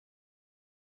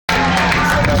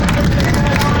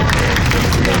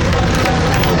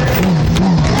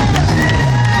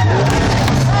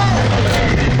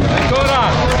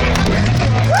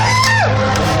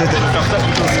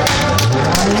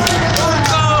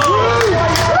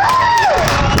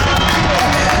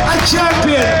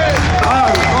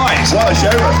Proper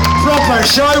showman. Proper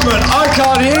showman. I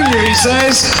can't hear you, he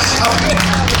says.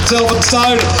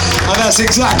 Silverstone, and that's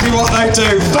exactly what they do.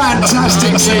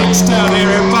 Fantastic scenes down here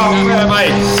in Park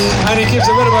Ferme. And he gives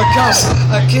a bit of a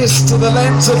kiss to the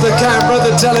lens of the camera,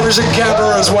 the television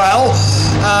camera as well.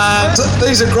 And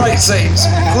these are great scenes.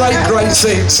 Great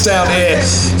scenes down here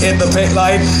in the pit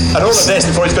lane. And all of this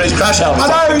before he's got his crash helmet. I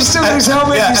know, he's still got his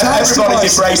helmet. Yeah,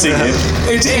 everybody's embracing him.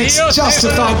 It's just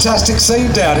a fantastic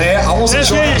scene down here. I wasn't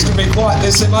sure it was going to be quite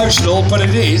this emotional, but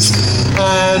it is.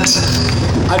 And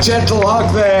a gentle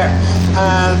hug there,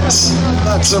 and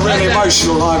that's a really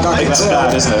emotional hug, I can tell.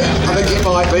 Bad, isn't it? I think it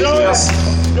might be, yes.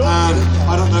 And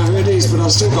I don't know who it is, but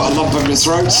I've still got a lump in my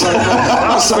throat, so that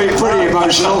must have been pretty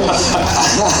emotional.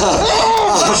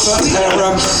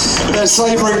 They're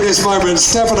savouring this moment.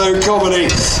 Stefano Comini,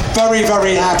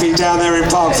 very happy down there in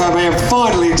Park Ferme, and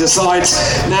finally decides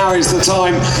now is the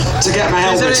time to get my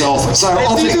helmet off. So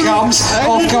off it comes,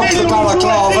 off comes the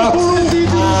balaclava,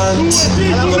 and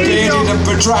the bearded and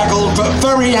bedraggled, but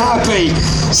very happy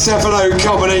Stefano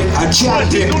Comini, a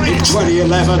champion in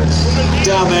 2011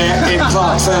 down there in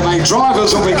Park Ferme.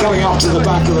 Drivers will be coming up to the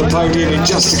back of the podium in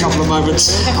just a couple of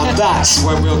moments, and that's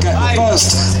when we'll get the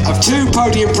first of 2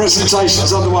 podium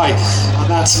presentations on the way, and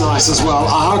that's nice as well. A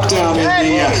hug down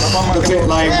in the pit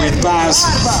lane with Baz.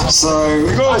 So there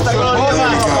we go,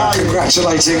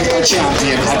 congratulating a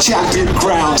champion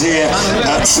crowned here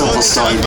at Silverstone.